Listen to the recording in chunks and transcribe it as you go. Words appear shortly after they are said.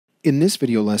In this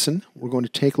video lesson, we're going to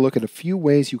take a look at a few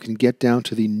ways you can get down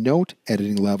to the note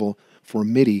editing level for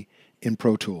MIDI in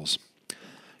Pro Tools.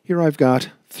 Here I've got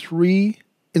 3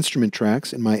 instrument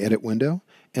tracks in my edit window,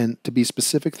 and to be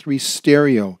specific, 3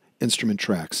 stereo instrument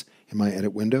tracks in my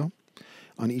edit window.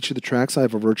 On each of the tracks I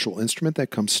have a virtual instrument that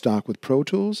comes stock with Pro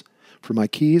Tools. For my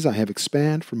keys I have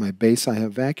expand, for my bass I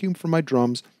have vacuum, for my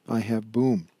drums I have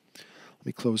boom. Let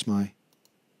me close my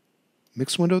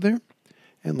mix window there.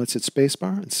 And let's hit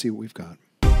spacebar and see what we've got.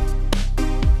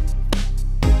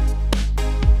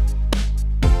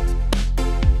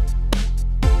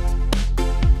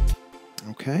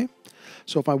 Okay,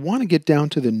 so if I want to get down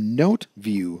to the note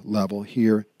view level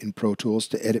here in Pro Tools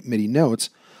to edit MIDI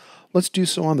notes, let's do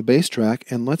so on the bass track,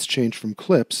 and let's change from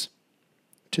clips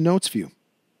to notes view.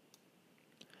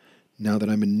 Now that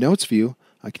I'm in notes view,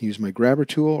 I can use my grabber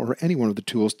tool or any one of the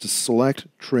tools to select,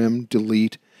 trim,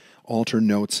 delete, alter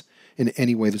notes in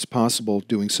any way that's possible,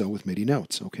 doing so with MIDI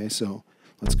notes. Okay, so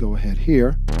let's go ahead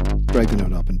here, drag the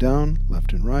note up and down,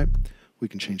 left and right. We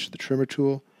can change to the trimmer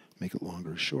tool, make it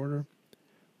longer or shorter.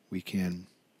 We can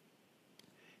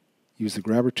use the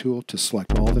grabber tool to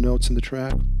select all the notes in the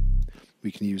track.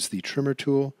 We can use the trimmer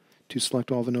tool to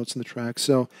select all the notes in the track.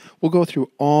 So we'll go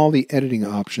through all the editing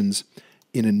options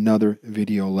in another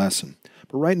video lesson.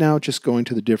 But right now, just going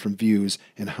to the different views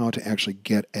and how to actually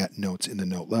get at notes in the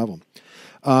note level.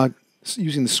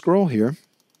 Using the scroll here,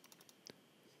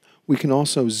 we can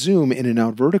also zoom in and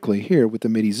out vertically here with the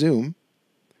MIDI zoom.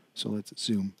 So let's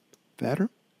zoom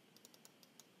fatter,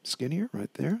 skinnier,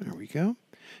 right there. There we go.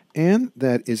 And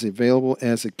that is available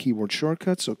as a keyboard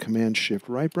shortcut. So Command-Shift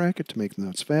right bracket to make the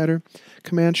notes fatter,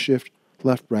 Command-Shift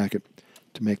left bracket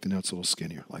to make the notes a little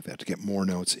skinnier, like that, to get more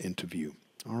notes into view.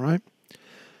 All right.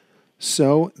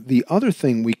 So the other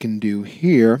thing we can do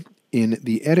here in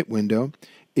the edit window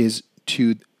is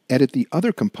to edit the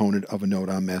other component of a note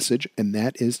on message, and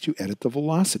that is to edit the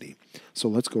velocity. So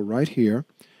let's go right here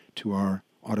to our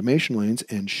automation lanes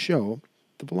and show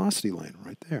the velocity lane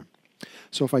right there.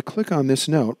 So if I click on this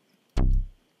note,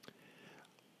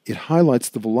 it highlights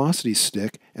the velocity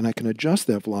stick, and I can adjust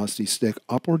that velocity stick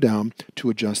up or down to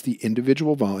adjust the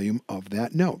individual volume of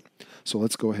that note. So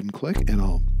let's go ahead and click, and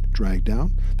I'll drag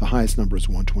down. The highest number is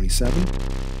 127.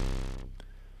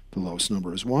 The lowest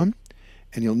number is 1.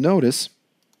 And you'll notice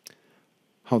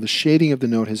how the shading of the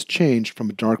note has changed from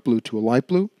a dark blue to a light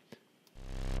blue,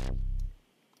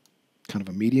 kind of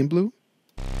a medium blue,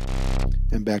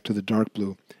 and back to the dark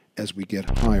blue as we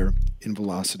get higher in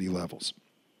velocity levels.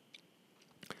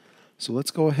 So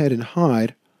let's go ahead and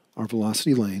hide our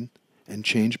velocity lane and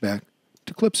change back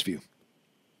to clips view.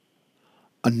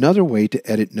 Another way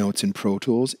to edit notes in Pro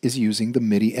Tools is using the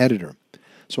MIDI editor.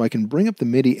 So I can bring up the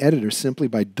MIDI editor simply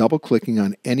by double-clicking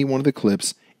on any one of the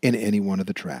clips in any one of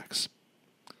the tracks.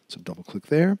 So double-click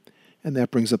there, and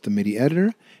that brings up the MIDI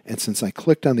editor. And since I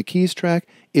clicked on the keys track,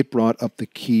 it brought up the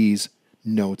keys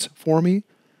notes for me.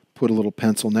 Put a little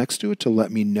pencil next to it to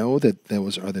let me know that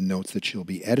those are the notes that you'll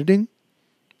be editing.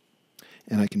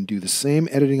 And I can do the same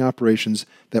editing operations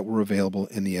that were available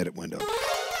in the edit window.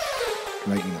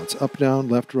 Dragging notes up, down,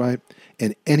 left, right,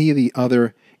 and any of the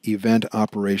other event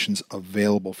operations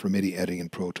available for MIDI editing in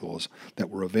Pro Tools that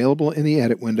were available in the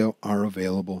edit window are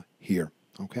available here.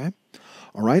 Okay?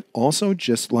 All right, also,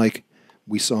 just like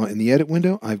we saw in the edit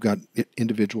window, I've got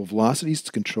individual velocities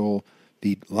to control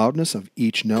the loudness of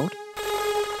each note.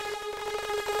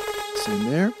 Same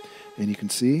there, and you can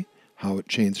see how it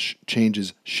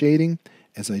changes shading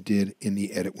as I did in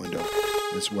the edit window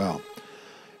as well.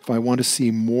 If I want to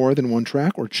see more than one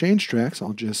track or change tracks,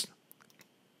 I'll just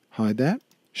hide that,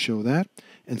 show that,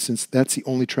 and since that's the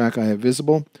only track I have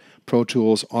visible, Pro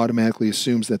Tools automatically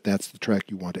assumes that that's the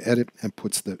track you want to edit and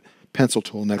puts the pencil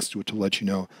tool next to it to let you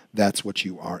know that's what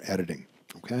you are editing.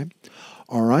 Okay?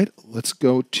 All right, let's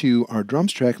go to our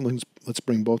drums track and let's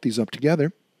bring both these up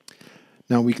together.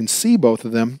 Now we can see both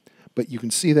of them, but you can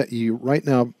see that right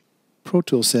now Pro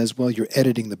Tools says, well, you're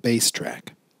editing the bass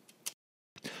track.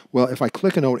 Well, if I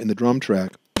click a note in the drum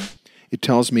track, it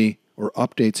tells me, or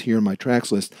updates here in my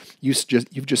tracks list, you've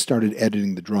just started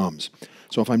editing the drums.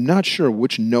 So if I'm not sure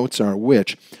which notes are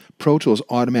which, Pro Tools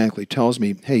automatically tells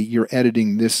me, hey, you're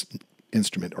editing this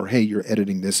instrument, or hey, you're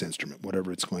editing this instrument,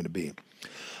 whatever it's going to be.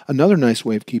 Another nice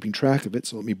way of keeping track of it,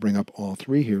 so let me bring up all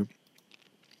 3 here,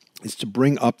 is to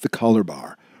bring up the color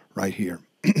bar right here.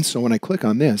 So when I click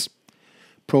on this,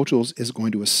 Pro Tools is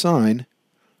going to assign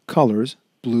colors,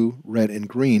 blue, red, and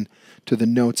green, to the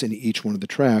notes in each one of the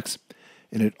tracks.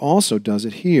 And it also does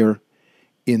it here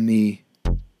in the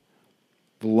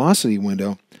velocity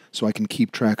window, so I can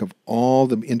keep track of all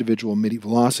the individual MIDI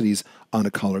velocities on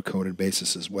a color-coded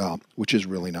basis as well, which is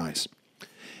really nice.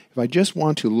 If I just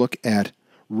want to look at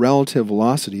relative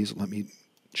velocities, let me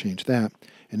change that,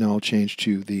 and now I'll change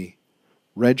to the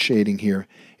red shading here.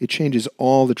 It changes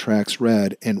all the tracks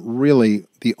red, and really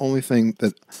the only thing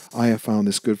that I have found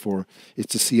this good for is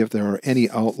to see if there are any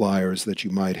outliers that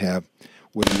you might have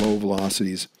with low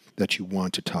velocities that you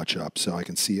want to touch up. So I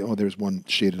can see, oh, there's one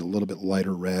shaded a little bit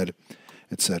lighter red,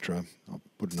 etc. I'll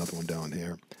put another one down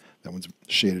here. That one's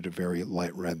shaded a very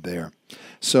light red there.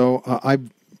 So I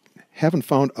haven't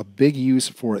found a big use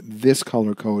for this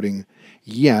color coding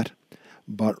yet,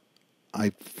 but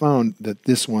I found that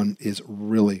this one is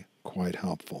really quite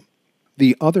helpful.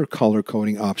 The other color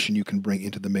coding option you can bring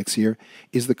into the mix here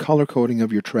is the color coding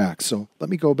of your tracks. So let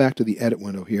me go back to the edit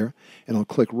window here, and I'll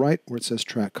click right where it says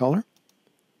track color.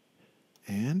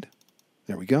 And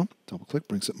there we go. Double click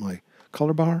brings up my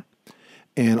color bar.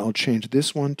 And I'll change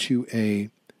this one to a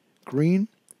green,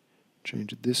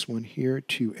 change this one here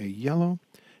to a yellow,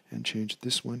 and change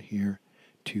this one here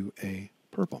to a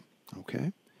purple.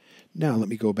 Okay. Now let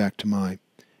me go back to my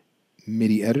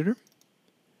MIDI editor,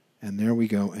 and there we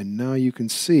go. And now you can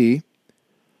see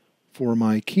for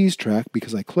my keys track,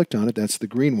 because I clicked on it, that's the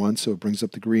green one, so it brings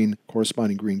up the green,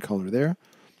 corresponding green color there.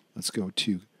 Let's go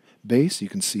to bass. You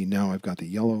can see now I've got the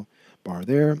yellow bar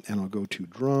there, and I'll go to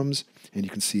drums, and you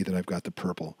can see that I've got the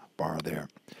purple bar there.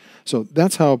 So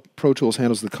that's how Pro Tools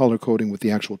handles the color coding with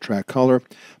the actual track color,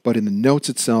 but in the notes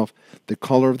itself, the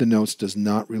color of the notes does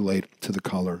not relate to the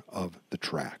color of the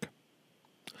track.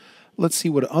 Let's see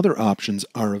what other options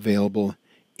are available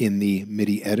in the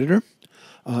MIDI editor.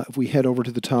 If we head over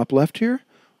to the top left here,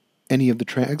 any of the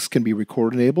tracks can be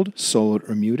record enabled, soloed,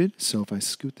 or muted. So if I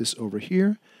scoot this over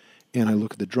here and I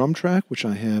look at the drum track, which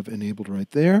I have enabled right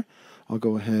there, I'll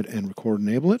go ahead and record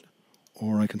enable it,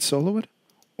 or I can solo it,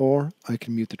 or I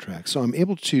can mute the track. So I'm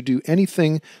able to do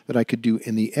anything that I could do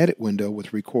in the edit window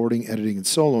with recording, editing, and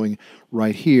soloing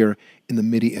right here in the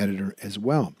MIDI editor as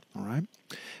well. All right.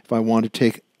 If I want to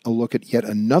take a look at yet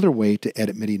another way to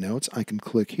edit MIDI notes, I can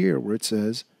click here where it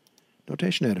says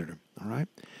Notation Editor. All right.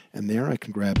 And there I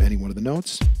can grab any one of the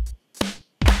notes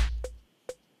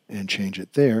and change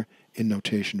it there in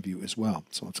Notation View as well.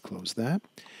 So let's close that.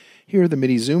 Here, the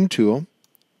MIDI Zoom tool,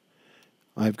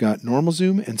 I've got normal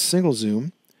zoom and single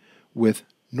zoom. With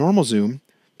normal zoom,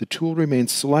 the tool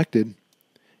remains selected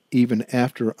even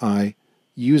after I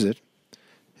use it.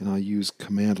 And I'll use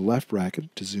Command left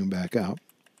bracket to zoom back out.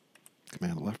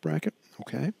 Command left bracket,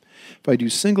 okay. If I do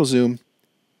single zoom,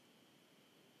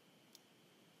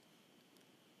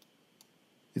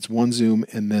 it's one zoom,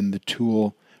 and then the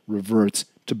tool reverts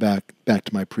to back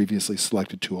to my previously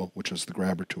selected tool, which was the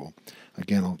grabber tool.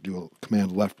 Again, I'll do a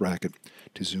Command left bracket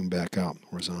to zoom back out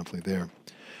horizontally there.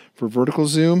 For vertical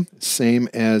zoom, same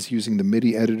as using the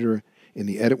MIDI editor in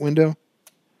the edit window,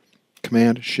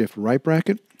 Command Shift right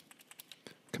bracket,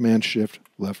 Command Shift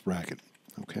left bracket,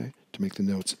 okay, to make the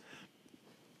notes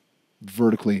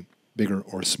vertically bigger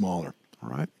or smaller. All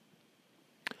right.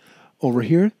 Over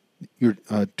here, your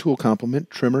tool complement,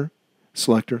 trimmer,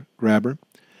 selector, grabber.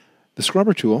 The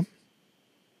scrubber tool,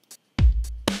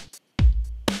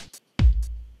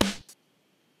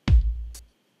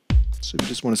 so if you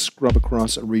just want to scrub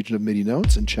across a region of MIDI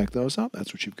notes and check those out,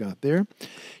 that's what you've got there.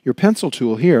 Your pencil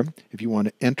tool here, if you want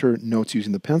to enter notes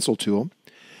using the pencil tool,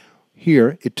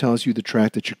 here it tells you the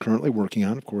track that you're currently working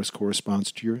on, of course, corresponds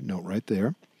to your note right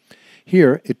there.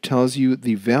 Here, it tells you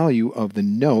the value of the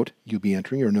note you'll be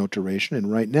entering, your note duration, and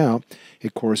right now,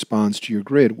 it corresponds to your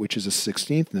grid, which is a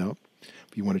 16th note.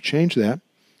 If you want to change that,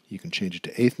 you can change it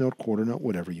to 8th note, quarter note,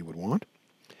 whatever you would want.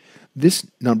 This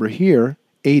number here,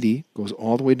 80, goes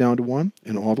all the way down to 1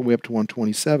 and all the way up to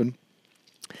 127,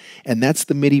 and that's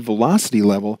the MIDI velocity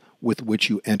level with which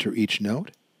you enter each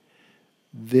note.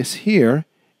 This here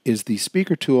is the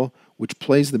speaker tool, which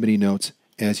plays the MIDI notes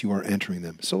as you are entering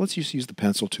them. So let's just use the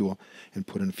pencil tool and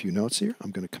put in a few notes here.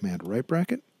 I'm going to Command right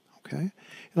bracket, okay? And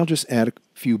I'll just add a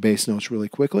few bass notes really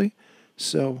quickly.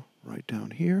 So right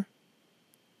down here.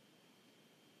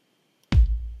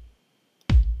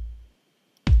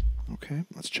 Okay,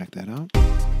 let's check that out.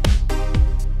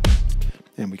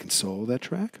 And we can solo that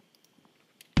track.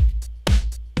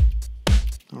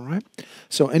 All right.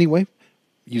 So anyway,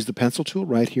 use the pencil tool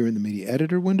right here in the MIDI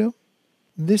editor window.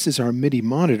 This is our MIDI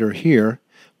monitor here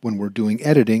when we're doing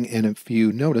editing, and if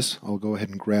you notice, I'll go ahead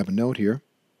and grab a note here.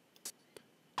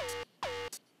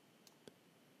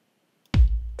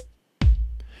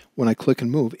 When I click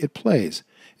and move, it plays.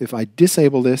 If I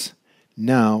disable this,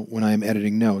 now when I'm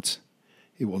editing notes,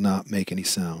 it will not make any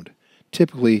sound.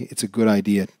 Typically, it's a good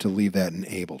idea to leave that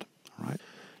enabled. All right.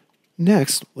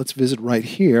 Next, let's visit right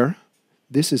here.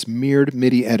 This is mirrored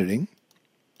MIDI editing,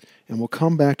 and we'll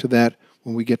come back to that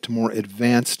when we get to more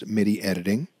advanced MIDI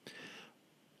editing.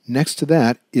 Next to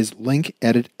that is Link,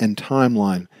 Edit, and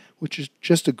Timeline, which is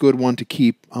just a good one to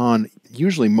keep on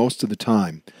usually most of the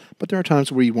time. But there are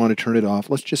times where you want to turn it off.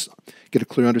 Let's just get a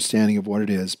clear understanding of what it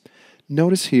is.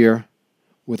 Notice here,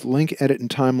 with Link, Edit, and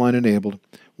Timeline enabled,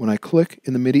 when I click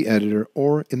in the MIDI editor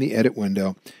or in the edit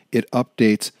window, it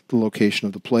updates the location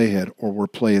of the playhead or where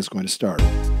play is going to start.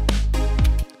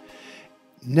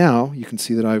 Now you can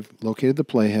see that I've located the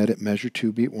playhead at measure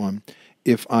 2, beat 1.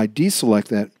 If I deselect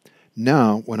that,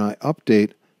 now when I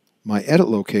update my edit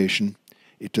location,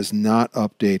 it does not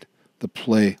update the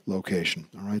play location.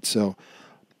 All right, so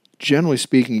generally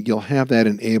speaking, you'll have that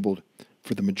enabled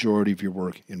for the majority of your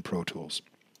work in Pro Tools.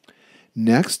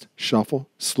 Next, shuffle,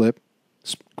 slip,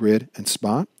 grid, and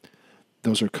spot.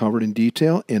 Those are covered in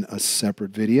detail in a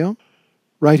separate video.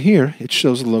 Right here, it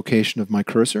shows the location of my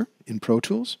cursor in Pro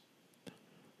Tools.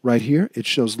 Right here, it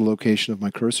shows the location of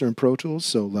my cursor in Pro Tools,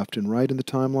 so left and right in the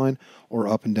timeline or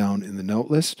up and down in the note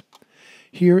list.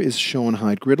 Here is show and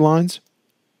hide grid lines.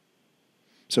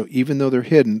 So even though they're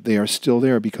hidden, they are still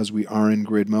there because we are in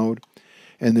grid mode.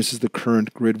 And this is the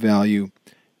current grid value,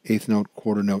 8th note,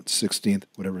 quarter note, 16th,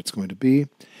 whatever it's going to be.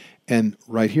 And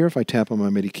right here, if I tap on my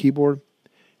MIDI keyboard,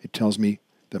 it tells me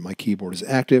that my keyboard is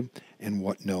active and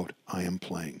what note I am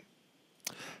playing.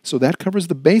 So that covers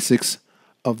the basics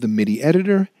of the MIDI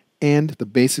editor and the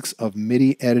basics of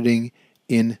MIDI editing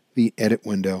in the edit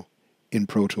window in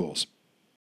Pro Tools.